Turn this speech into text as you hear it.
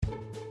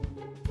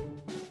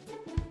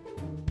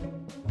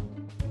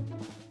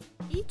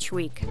Each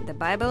week, the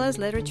Bible as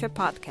Literature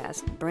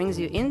podcast brings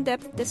you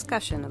in-depth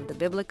discussion of the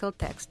biblical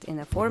text in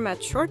a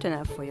format short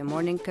enough for your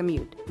morning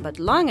commute, but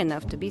long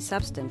enough to be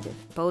substantive,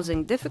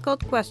 posing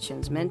difficult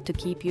questions meant to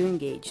keep you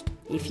engaged.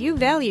 If you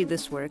value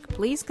this work,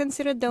 please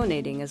consider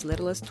donating as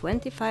little as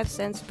 25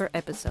 cents per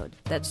episode.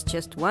 That's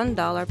just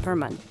 $1 per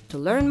month. To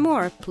learn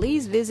more,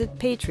 please visit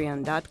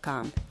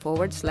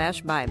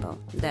patreon.com/Bible.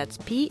 That's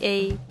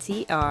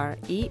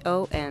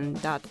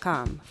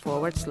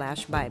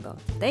patreon.com/Bible.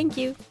 Thank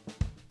you.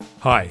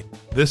 Hi,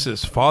 this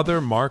is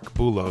Father Mark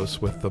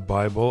Boulos with the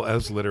Bible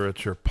as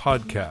Literature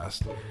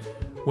podcast.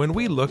 When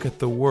we look at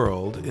the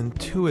world,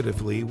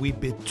 intuitively we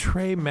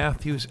betray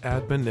Matthew's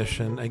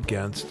admonition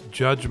against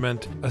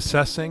judgment,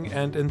 assessing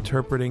and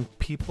interpreting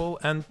people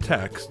and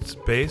texts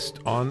based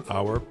on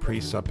our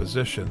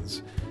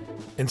presuppositions.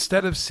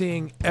 Instead of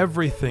seeing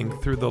everything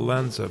through the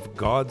lens of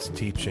God's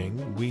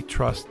teaching, we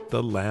trust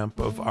the lamp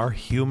of our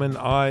human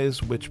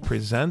eyes, which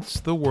presents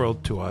the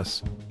world to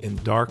us in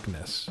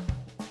darkness.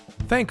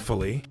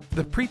 Thankfully,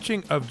 the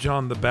preaching of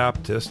John the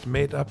Baptist,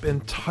 made up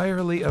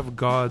entirely of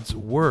God's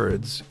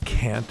words,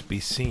 can't be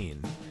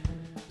seen.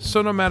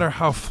 So no matter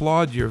how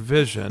flawed your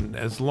vision,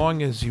 as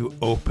long as you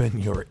open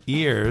your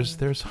ears,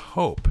 there's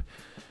hope.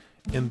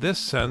 In this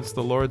sense,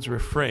 the Lord's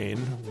refrain,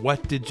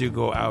 "What did you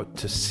go out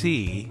to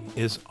see?"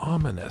 is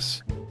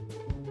ominous.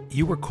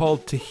 You were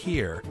called to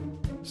hear,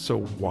 so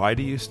why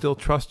do you still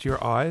trust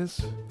your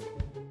eyes?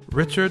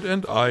 Richard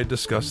and I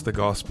discuss the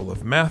Gospel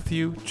of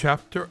Matthew,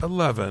 chapter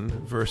 11,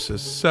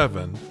 verses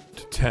 7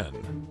 to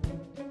 10.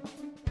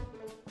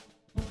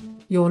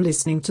 You're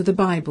listening to the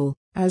Bible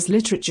as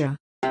Literature.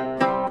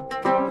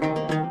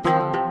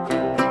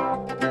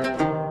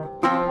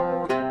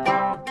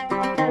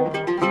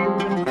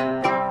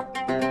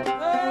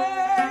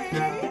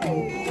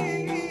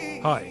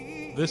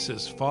 Hi, this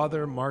is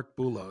Father Mark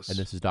Boulos. And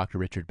this is Dr.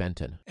 Richard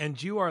Benton.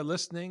 And you are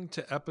listening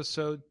to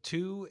episode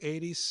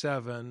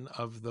 287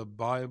 of the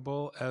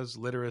Bible as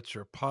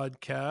Literature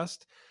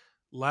podcast.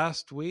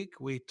 Last week,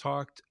 we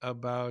talked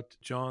about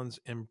John's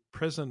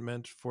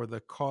imprisonment for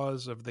the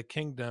cause of the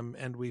kingdom,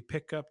 and we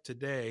pick up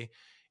today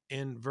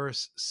in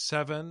verse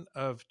 7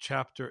 of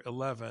chapter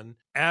 11.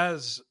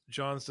 As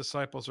John's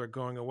disciples are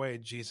going away,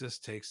 Jesus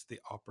takes the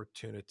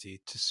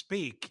opportunity to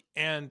speak.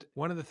 And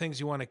one of the things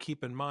you want to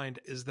keep in mind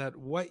is that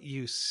what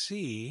you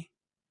see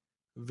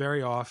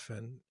very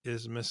often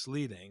is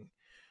misleading.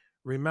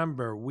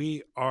 Remember,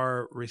 we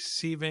are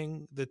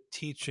receiving the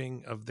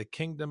teaching of the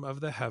kingdom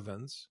of the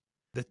heavens.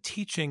 The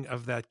teaching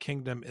of that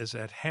kingdom is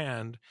at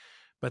hand,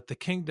 but the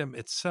kingdom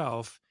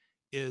itself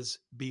is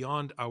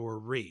beyond our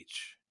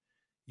reach.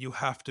 You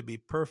have to be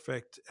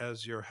perfect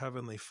as your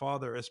heavenly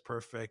Father is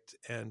perfect,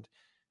 and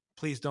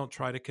please don't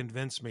try to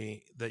convince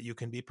me that you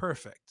can be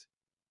perfect.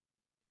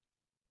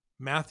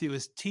 Matthew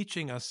is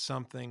teaching us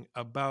something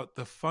about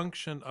the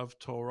function of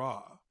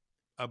Torah,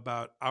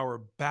 about our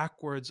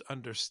backwards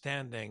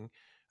understanding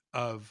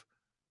of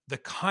the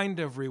kind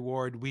of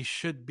reward we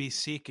should be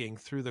seeking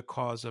through the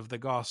cause of the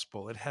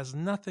gospel. It has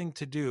nothing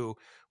to do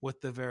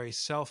with the very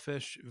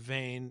selfish,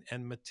 vain,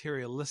 and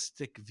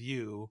materialistic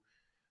view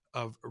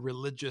of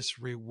religious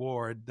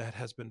reward that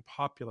has been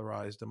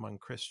popularized among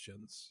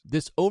Christians.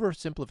 This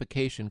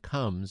oversimplification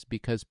comes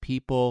because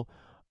people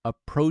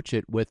approach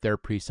it with their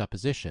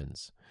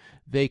presuppositions.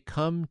 They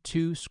come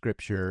to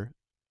Scripture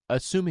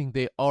assuming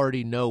they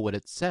already know what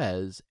it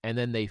says, and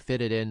then they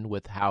fit it in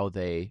with how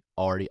they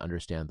already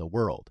understand the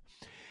world.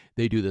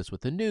 They do this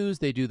with the news,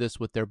 they do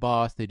this with their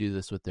boss, they do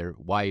this with their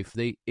wife.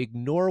 They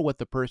ignore what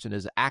the person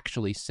is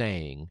actually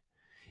saying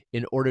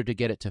in order to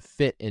get it to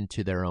fit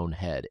into their own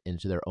head,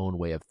 into their own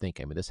way of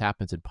thinking. I mean, this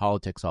happens in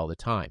politics all the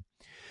time.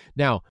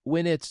 Now,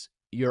 when it's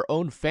your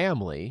own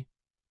family,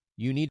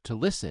 you need to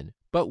listen.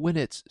 But when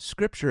it's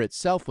Scripture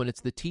itself, when it's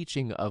the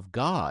teaching of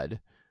God,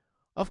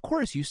 of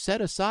course, you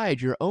set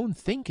aside your own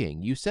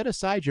thinking. You set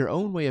aside your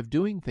own way of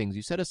doing things.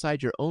 You set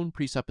aside your own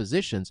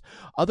presuppositions.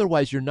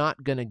 Otherwise, you're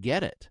not going to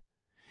get it.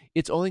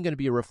 It's only going to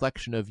be a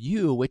reflection of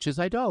you, which is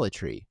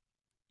idolatry.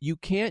 You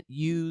can't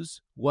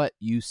use what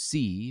you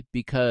see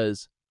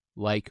because,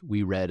 like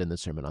we read in the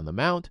Sermon on the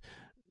Mount,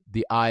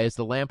 the eye is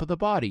the lamp of the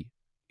body.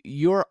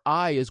 Your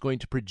eye is going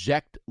to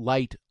project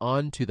light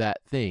onto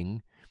that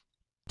thing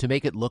to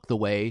make it look the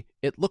way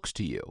it looks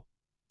to you.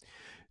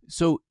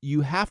 So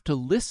you have to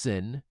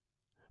listen,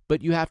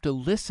 but you have to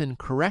listen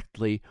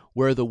correctly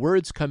where the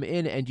words come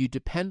in, and you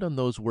depend on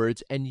those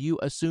words and you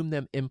assume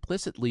them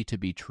implicitly to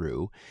be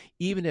true,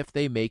 even if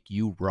they make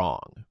you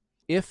wrong.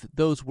 If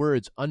those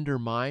words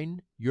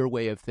undermine your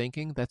way of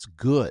thinking, that's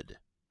good.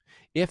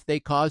 If they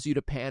cause you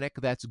to panic,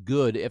 that's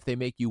good. If they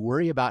make you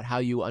worry about how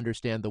you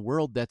understand the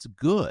world, that's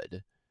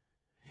good.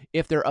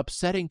 If they're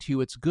upsetting to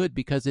you, it's good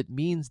because it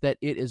means that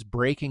it is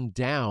breaking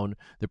down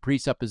the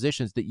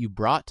presuppositions that you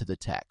brought to the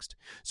text.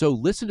 So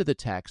listen to the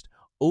text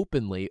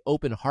openly,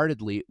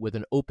 open-heartedly, with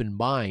an open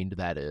mind,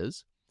 that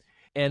is,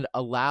 and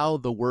allow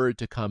the word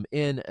to come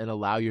in and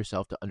allow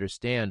yourself to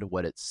understand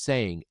what it's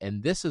saying.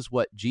 And this is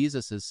what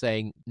Jesus is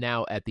saying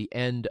now at the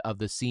end of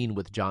the scene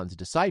with John's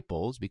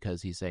disciples,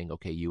 because he's saying,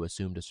 okay, you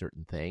assumed a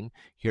certain thing.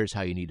 Here's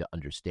how you need to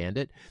understand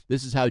it.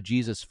 This is how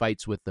Jesus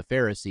fights with the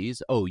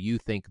Pharisees. Oh, you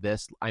think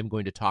this. I'm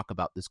going to talk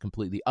about this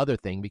completely other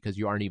thing because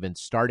you aren't even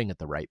starting at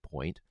the right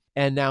point.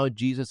 And now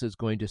Jesus is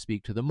going to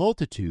speak to the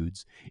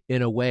multitudes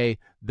in a way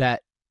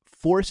that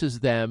forces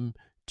them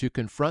to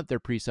confront their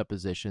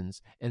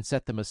presuppositions and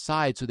set them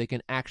aside so they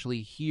can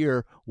actually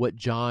hear what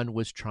John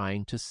was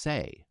trying to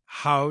say.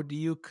 How do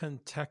you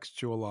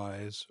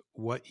contextualize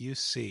what you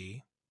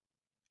see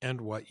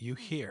and what you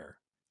hear?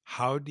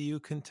 How do you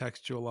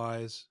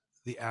contextualize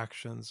the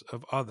actions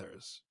of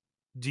others?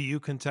 Do you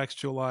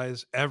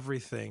contextualize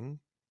everything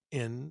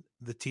in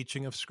the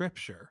teaching of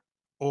Scripture?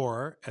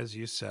 Or, as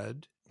you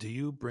said, do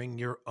you bring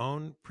your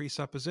own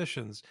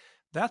presuppositions?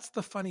 That's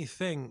the funny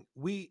thing.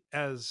 We,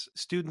 as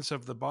students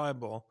of the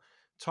Bible,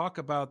 talk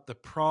about the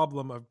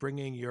problem of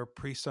bringing your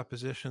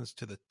presuppositions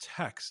to the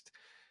text.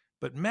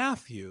 But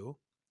Matthew,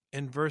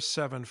 in verse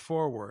 7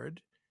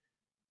 forward,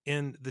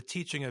 in the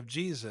teaching of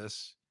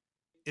Jesus,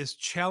 is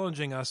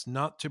challenging us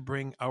not to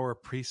bring our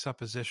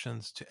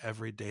presuppositions to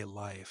everyday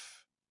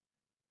life.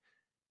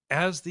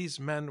 As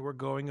these men were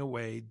going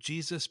away,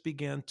 Jesus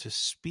began to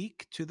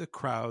speak to the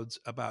crowds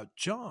about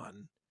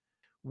John.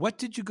 What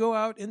did you go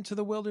out into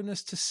the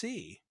wilderness to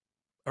see?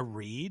 A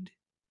reed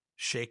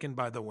shaken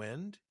by the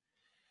wind?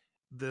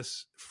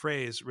 This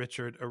phrase,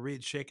 Richard, a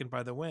reed shaken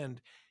by the wind,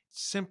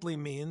 simply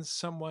means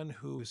someone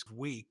who's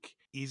weak,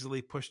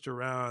 easily pushed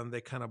around, they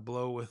kind of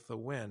blow with the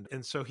wind.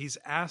 And so he's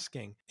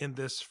asking in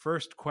this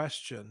first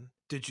question,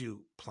 did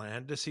you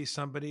plan to see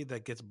somebody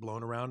that gets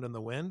blown around in the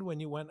wind when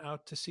you went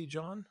out to see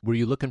John? Were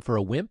you looking for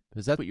a wimp?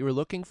 Is that what you were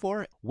looking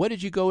for? What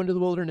did you go into the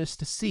wilderness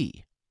to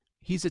see?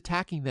 He's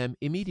attacking them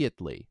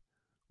immediately.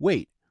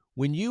 Wait,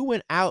 when you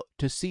went out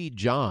to see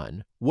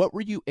John, what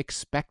were you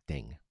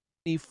expecting?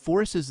 He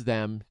forces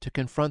them to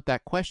confront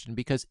that question,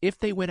 because if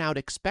they went out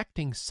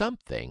expecting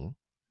something,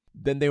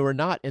 then they were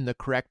not in the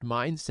correct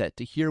mindset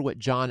to hear what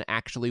John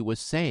actually was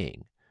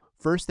saying.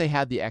 First, they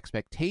had the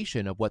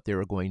expectation of what they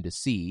were going to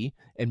see,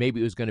 and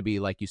maybe it was going to be,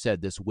 like you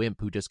said, this wimp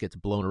who just gets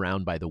blown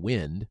around by the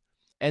wind.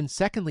 And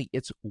secondly,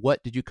 it's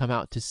what did you come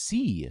out to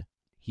see?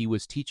 He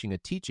was teaching a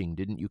teaching.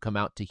 Didn't you come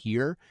out to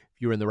hear?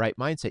 If you were in the right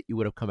mindset, you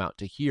would have come out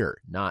to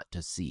hear, not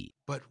to see.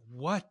 But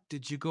what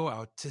did you go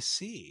out to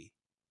see?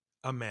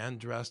 A man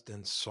dressed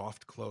in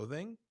soft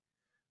clothing?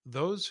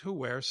 Those who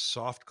wear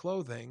soft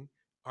clothing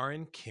are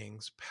in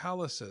kings'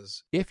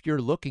 palaces. If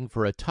you're looking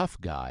for a tough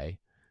guy,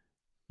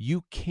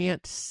 you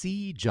can't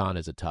see John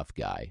as a tough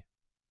guy.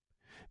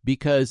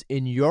 Because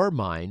in your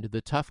mind,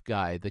 the tough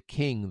guy, the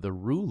king, the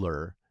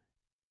ruler,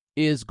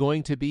 is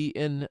going to be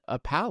in a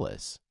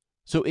palace.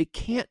 So it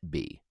can't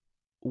be.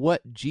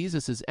 What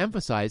Jesus is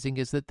emphasizing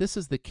is that this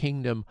is the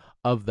kingdom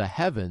of the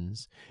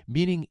heavens,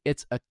 meaning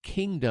it's a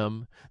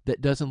kingdom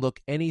that doesn't look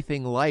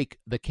anything like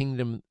the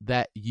kingdom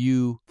that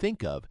you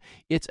think of.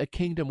 It's a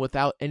kingdom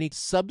without any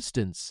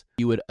substance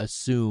you would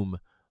assume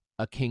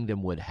a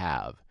kingdom would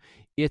have.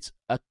 It's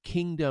a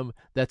kingdom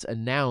that's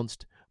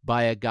announced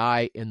by a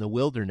guy in the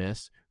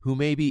wilderness who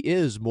maybe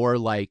is more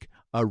like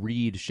a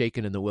reed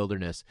shaken in the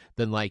wilderness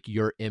than like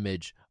your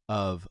image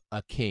of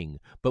a king.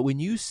 But when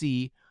you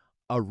see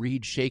a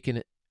reed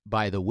shaken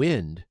by the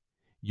wind,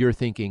 you're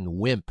thinking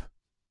wimp,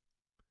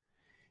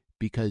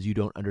 because you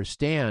don't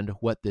understand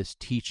what this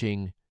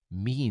teaching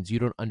means. You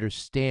don't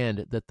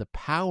understand that the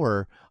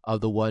power of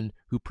the one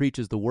who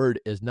preaches the word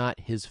is not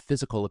his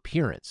physical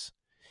appearance.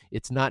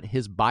 It's not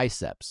his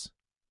biceps.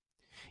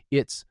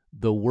 It's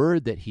the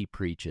word that he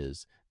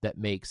preaches that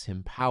makes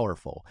him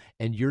powerful.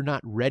 And you're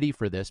not ready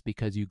for this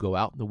because you go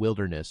out in the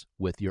wilderness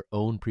with your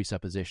own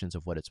presuppositions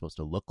of what it's supposed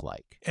to look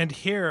like. And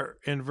here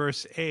in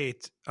verse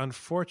 8,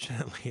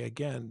 unfortunately,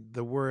 again,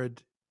 the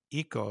word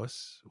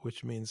ikos,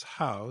 which means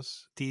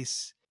house,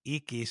 tis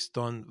ikis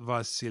ton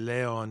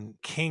vasileon,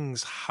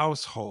 king's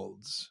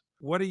households.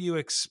 What are you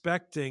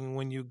expecting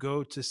when you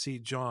go to see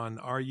John?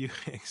 Are you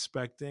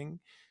expecting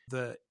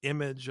the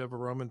image of a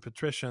Roman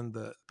patrician,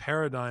 the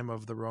paradigm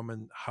of the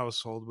Roman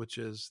household, which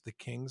is the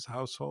king's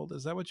household?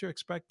 Is that what you're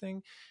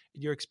expecting?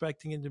 You're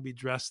expecting him to be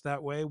dressed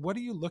that way? What are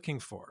you looking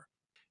for?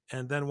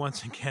 And then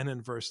once again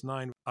in verse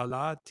 9,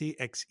 alati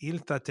ex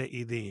iltate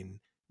idin.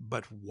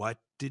 But what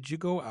did you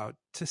go out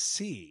to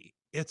see?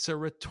 It's a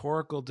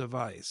rhetorical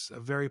device, a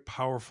very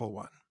powerful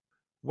one.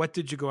 What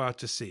did you go out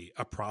to see?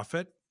 A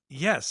prophet?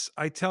 Yes,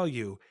 I tell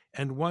you,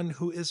 and one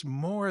who is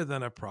more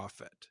than a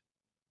prophet.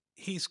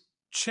 He's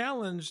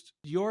challenged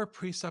your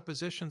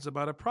presuppositions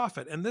about a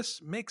prophet. And this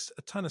makes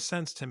a ton of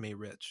sense to me,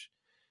 Rich,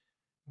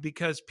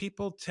 because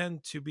people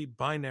tend to be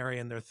binary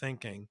in their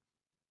thinking.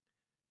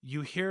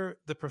 You hear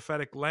the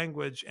prophetic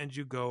language and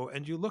you go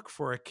and you look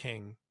for a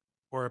king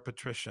or a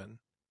patrician.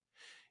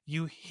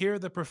 You hear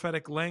the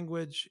prophetic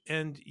language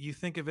and you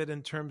think of it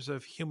in terms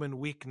of human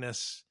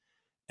weakness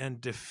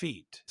and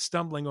defeat,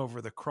 stumbling over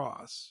the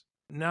cross.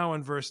 Now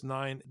in verse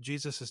 9,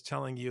 Jesus is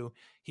telling you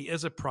he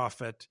is a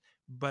prophet,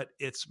 but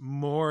it's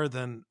more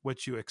than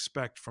what you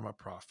expect from a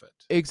prophet.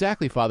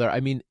 Exactly, Father. I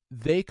mean,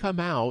 they come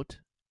out,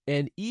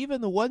 and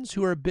even the ones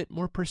who are a bit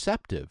more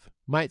perceptive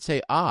might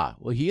say,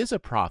 well, he is a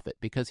prophet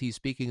because he's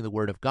speaking the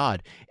word of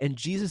God. And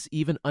Jesus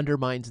even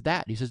undermines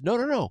that. He says,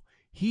 no,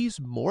 he's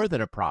more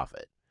than a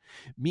prophet,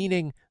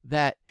 meaning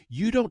that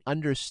you don't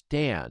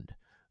understand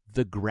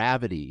the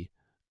gravity,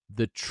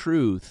 the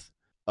truth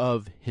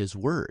of his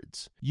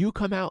words. You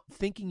come out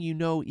thinking you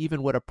know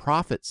even what a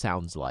prophet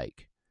sounds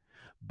like.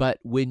 But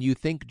when you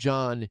think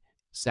John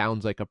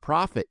sounds like a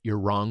prophet, you're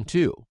wrong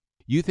too.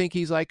 You think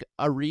he's like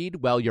a reed?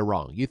 Well, you're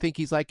wrong. You think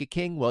he's like a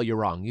king? Well, you're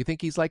wrong. You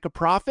think he's like a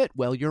prophet?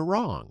 Well, you're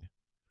wrong.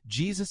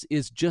 Jesus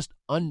is just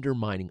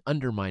undermining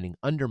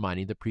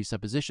the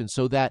presupposition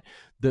so that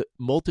the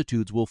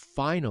multitudes will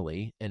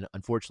finally, and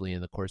unfortunately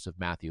in the course of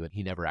Matthew, and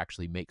he never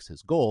actually makes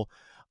his goal,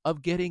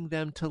 of getting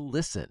them to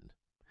listen.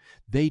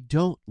 They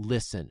don't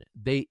listen.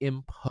 They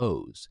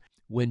impose.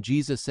 When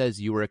Jesus says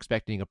you were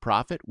expecting a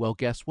prophet, well,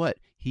 guess what?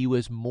 He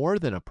was more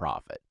than a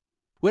prophet.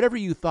 Whatever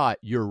you thought,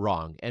 you're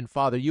wrong. And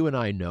Father, you and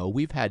I know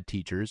we've had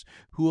teachers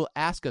who will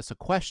ask us a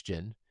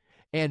question,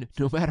 and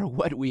no matter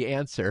what we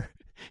answer,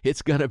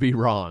 it's going to be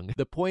wrong.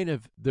 The point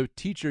of the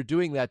teacher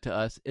doing that to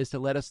us is to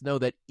let us know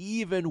that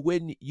even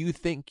when you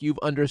think you've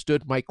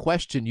understood my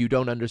question, you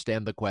don't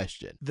understand the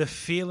question. The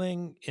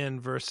feeling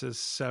in verses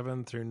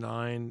 7 through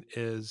 9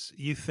 is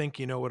you think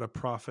you know what a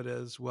prophet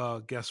is. Well,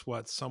 guess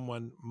what?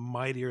 Someone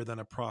mightier than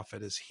a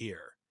prophet is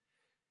here.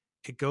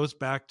 It goes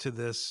back to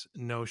this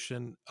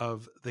notion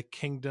of the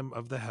kingdom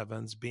of the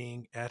heavens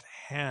being at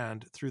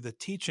hand through the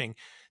teaching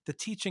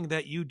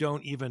that you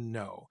don't even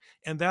know.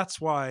 And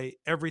that's why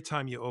every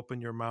time you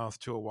open your mouth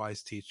to a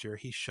wise teacher,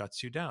 he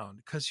shuts you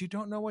down because you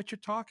don't know what you're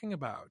talking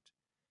about.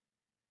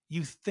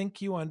 You think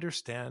you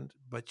understand,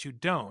 but you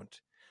don't.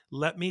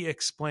 Let me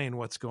explain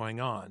what's going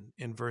on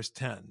in verse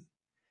 10.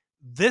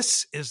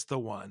 This is the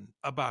one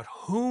about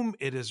whom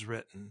it is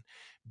written,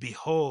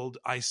 behold,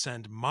 I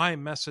send my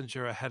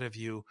messenger ahead of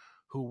you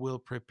who will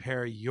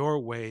prepare your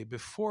way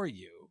before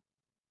you.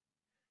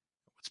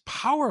 What's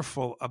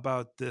powerful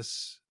about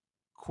this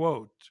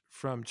quote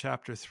from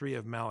chapter 3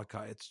 of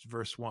Malachi, it's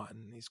verse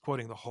 1, he's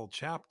quoting the whole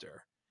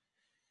chapter,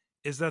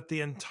 is that the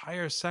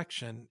entire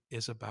section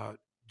is about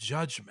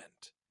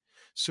judgment.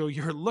 So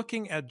you're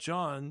looking at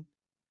John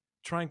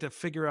trying to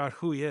figure out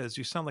who he is.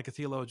 You sound like a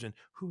theologian.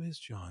 Who is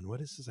John?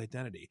 What is his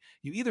identity?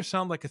 You either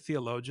sound like a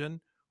theologian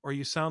or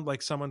you sound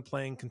like someone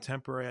playing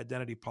contemporary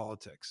identity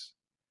politics,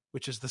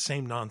 which is the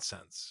same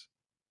nonsense.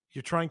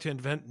 You're trying to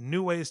invent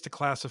new ways to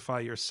classify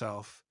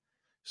yourself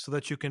so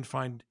that you can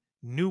find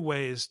new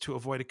ways to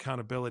avoid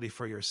accountability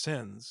for your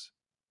sins.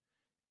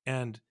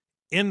 And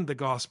in the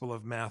Gospel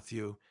of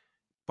Matthew,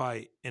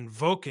 by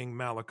invoking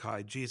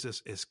Malachi,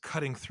 Jesus is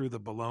cutting through the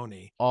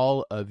baloney.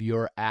 All of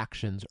your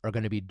actions are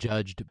going to be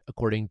judged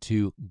according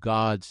to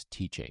God's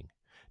teaching,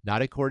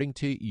 not according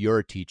to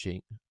your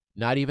teaching,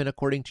 not even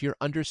according to your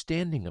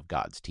understanding of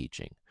God's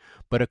teaching,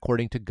 but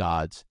according to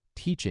God's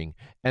teaching.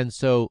 And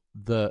so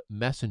the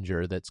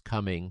messenger that's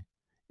coming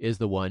is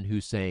the one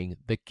who's saying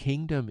the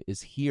kingdom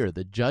is here.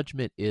 The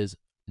judgment is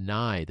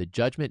nigh. The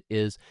judgment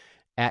is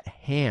at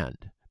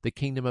hand. The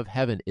kingdom of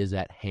heaven is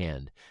at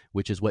hand,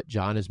 which is what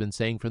John has been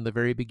saying from the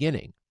very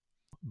beginning.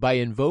 By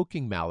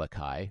invoking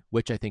Malachi,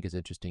 which I think is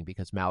interesting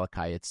because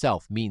Malachi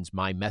itself means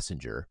my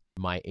messenger,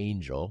 my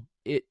angel,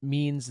 it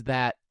means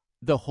that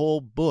the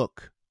whole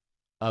book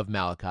of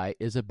Malachi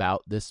is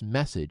about this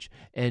message,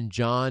 and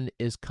John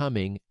is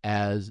coming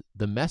as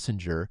the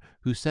messenger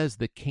who says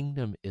the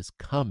kingdom is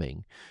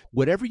coming.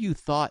 Whatever you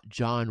thought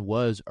John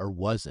was or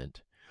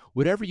wasn't,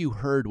 whatever you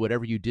heard,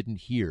 whatever you didn't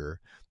hear,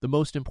 the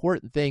most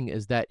important thing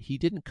is that he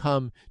didn't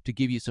come to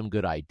give you some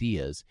good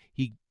ideas.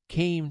 He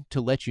came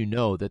to let you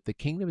know that the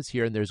kingdom is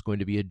here and there's going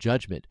to be a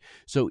judgment.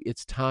 So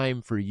it's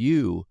time for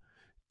you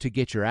to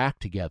get your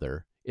act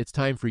together. It's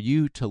time for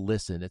you to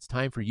listen. It's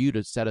time for you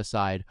to set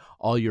aside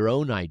all your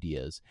own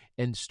ideas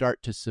and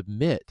start to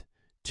submit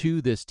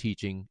to this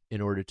teaching in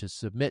order to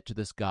submit to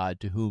this God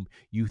to whom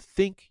you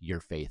think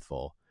you're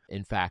faithful.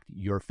 In fact,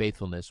 your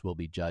faithfulness will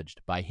be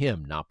judged by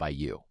him, not by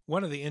you.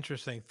 One of the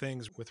interesting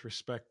things with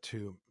respect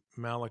to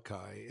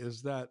Malachi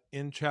is that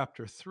in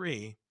chapter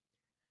 3,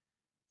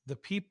 the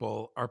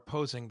people are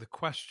posing the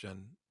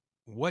question,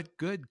 what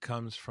good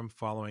comes from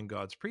following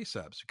God's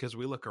precepts? Because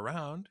we look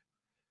around,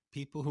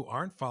 people who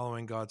aren't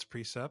following God's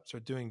precepts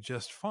are doing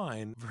just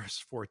fine.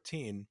 Verse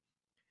 14,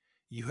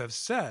 you have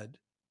said,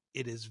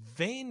 it is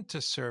vain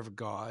to serve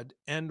God,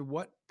 and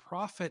what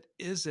profit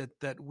is it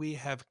that we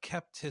have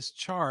kept his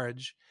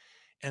charge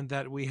and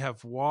that we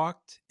have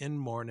walked in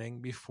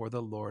mourning before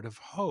the Lord of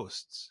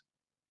hosts?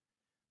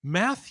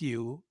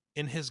 Matthew,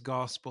 in his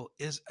gospel,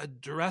 is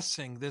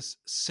addressing this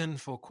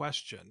sinful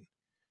question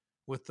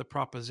with the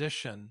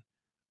proposition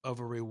of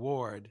a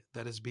reward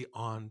that is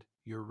beyond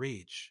your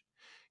reach.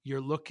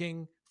 You're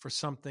looking for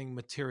something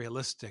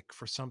materialistic,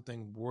 for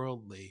something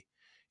worldly.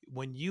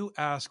 When you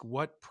ask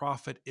what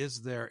profit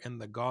is there in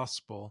the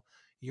gospel,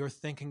 you're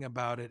thinking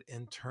about it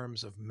in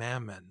terms of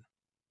mammon,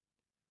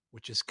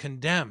 which is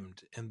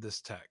condemned in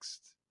this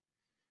text.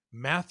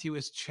 Matthew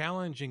is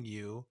challenging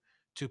you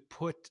to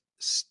put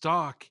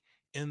stock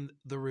in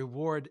the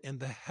reward in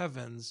the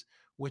heavens,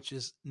 which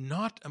is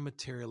not a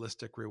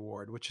materialistic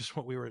reward, which is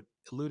what we were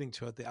alluding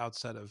to at the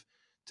outset of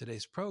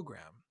today's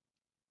program.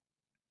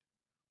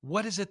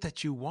 What is it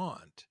that you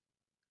want?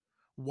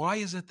 Why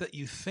is it that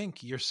you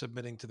think you're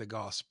submitting to the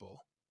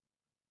gospel?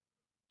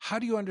 How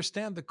do you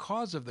understand the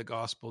cause of the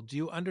gospel? Do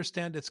you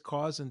understand its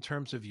cause in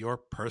terms of your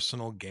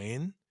personal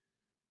gain?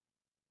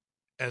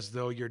 As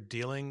though you're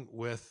dealing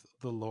with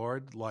the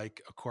Lord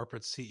like a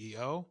corporate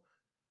CEO?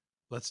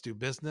 Let's do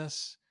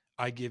business.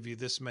 I give you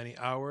this many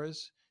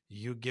hours.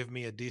 You give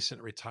me a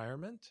decent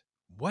retirement.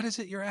 What is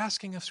it you're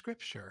asking of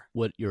Scripture?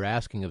 What you're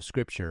asking of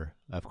Scripture,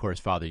 of course,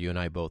 Father, you and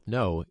I both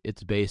know,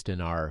 it's based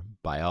in our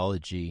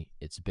biology,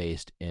 it's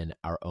based in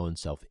our own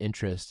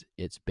self-interest,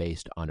 it's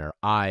based on our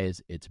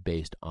eyes, it's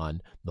based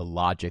on the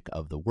logic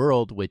of the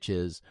world, which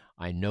is,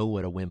 I know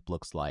what a wimp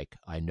looks like,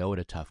 I know what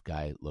a tough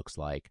guy looks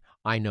like,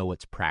 I know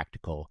what's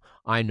practical,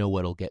 I know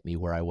what'll get me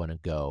where I want to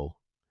go,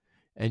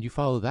 and you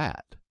follow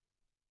that.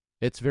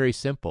 It's very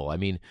simple. I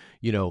mean,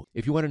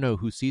 if you want to know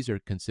who Caesar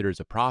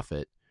considers a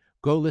prophet,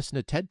 go listen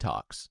to TED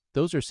Talks.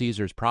 Those are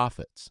Caesar's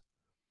prophets.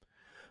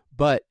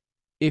 But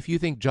if you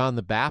think John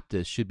the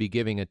Baptist should be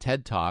giving a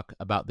TED Talk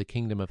about the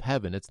kingdom of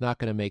heaven, it's not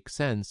going to make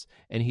sense,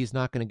 and he's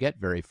not going to get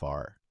very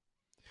far.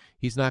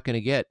 He's not going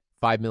to get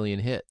 5 million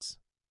hits,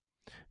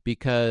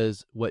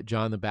 because what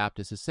John the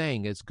Baptist is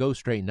saying is go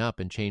straighten up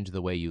and change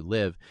the way you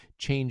live.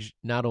 Change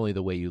not only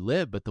the way you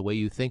live, but the way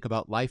you think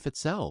about life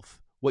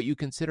itself, what you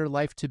consider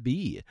life to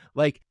be,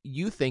 like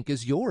you think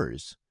is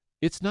yours.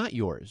 It's not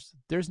yours.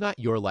 There's not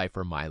your life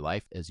or my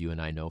life, as you and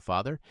I know,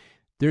 Father.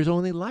 There's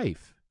only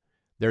life.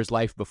 There's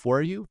life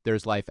before you,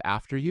 there's life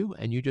after you,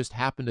 and you just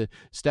happen to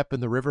step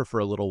in the river for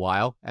a little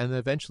while, and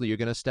eventually you're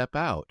going to step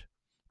out.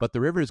 But the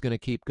river is going to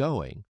keep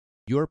going.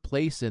 Your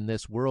place in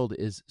this world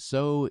is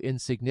so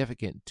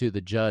insignificant to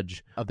the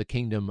judge of the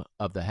kingdom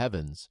of the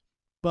heavens.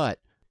 But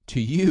to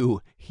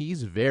you,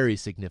 he's very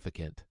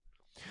significant.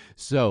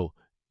 So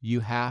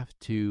you have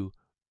to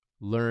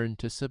learn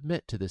to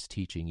submit to this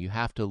teaching. You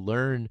have to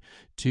learn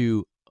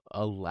to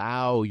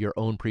allow your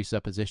own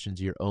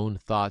presuppositions, your own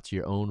thoughts,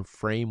 your own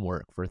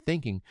framework for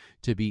thinking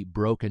to be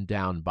broken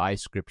down by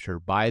Scripture,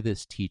 by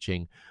this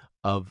teaching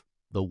of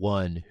the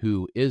one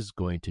who is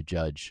going to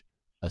judge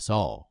us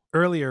all.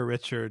 Earlier,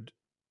 Richard,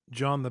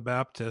 John the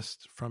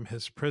Baptist from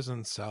his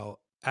prison cell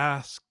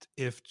asked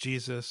if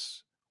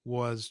Jesus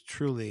was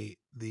truly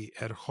the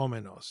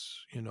erchomenos,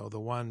 the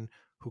one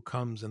who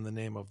comes in the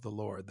name of the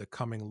Lord, the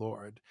coming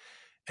Lord.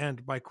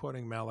 And by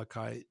quoting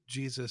Malachi,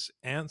 Jesus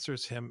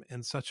answers him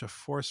in such a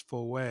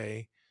forceful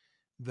way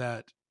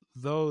that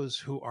those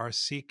who are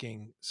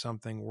seeking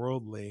something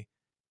worldly,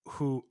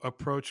 who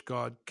approach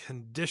God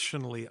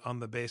conditionally on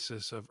the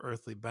basis of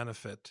earthly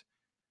benefit,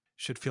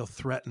 should feel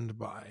threatened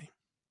by.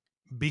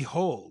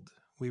 Behold,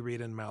 we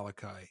read in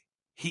Malachi,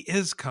 he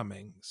is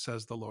coming,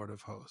 says the Lord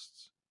of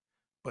hosts.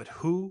 But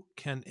who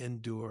can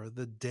endure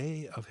the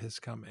day of his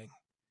coming?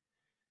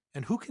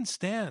 And who can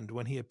stand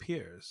when he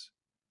appears?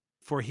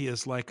 For he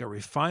is like a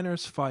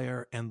refiner's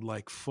fire and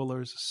like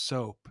fuller's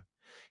soap.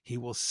 He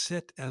will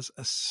sit as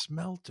a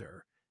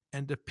smelter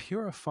and a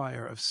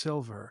purifier of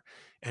silver,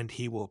 and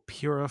he will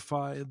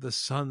purify the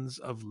sons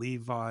of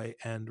Levi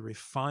and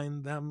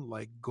refine them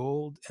like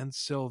gold and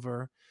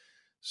silver,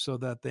 so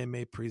that they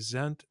may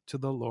present to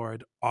the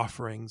Lord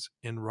offerings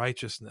in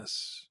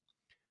righteousness.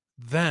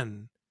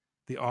 Then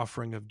the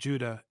offering of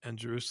Judah and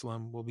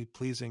Jerusalem will be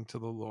pleasing to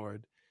the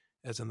Lord,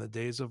 as in the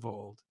days of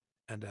old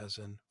and as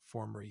in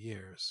former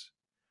years.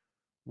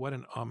 What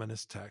an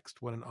ominous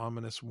text, what an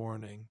ominous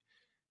warning,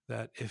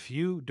 that if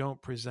you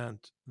don't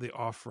present the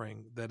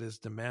offering that is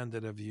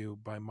demanded of you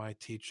by my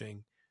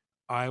teaching,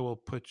 I will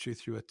put you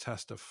through a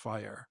test of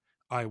fire.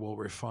 I will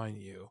refine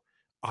you.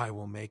 I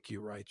will make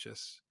you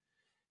righteous.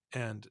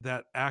 And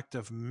that act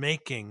of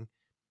making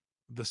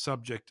the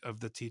subject of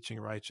the teaching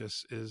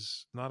righteous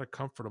is not a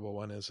comfortable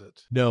one, is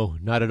it? No,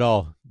 not at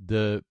all.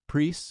 The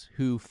priests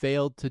who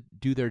failed to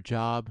do their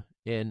job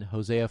in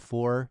Hosea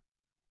 4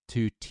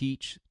 to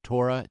teach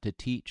Torah, to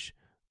teach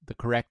the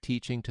correct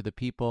teaching to the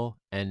people,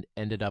 and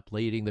ended up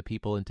leading the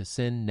people into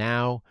sin,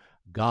 now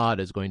God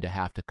is going to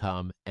have to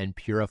come and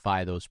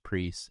purify those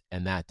priests,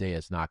 and that day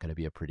is not going to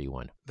be a pretty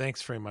one.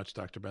 Thanks very much,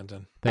 Dr.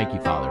 Benton. Thank you,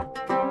 Father.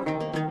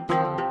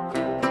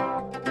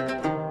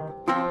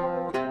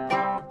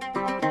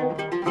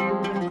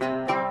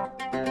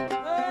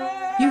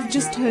 You've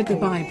just heard the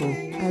Bible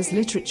as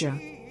Literature.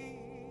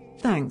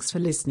 Thanks for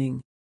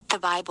listening. The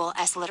Bible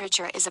as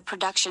Literature is a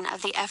production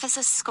of the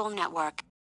Ephesus School Network.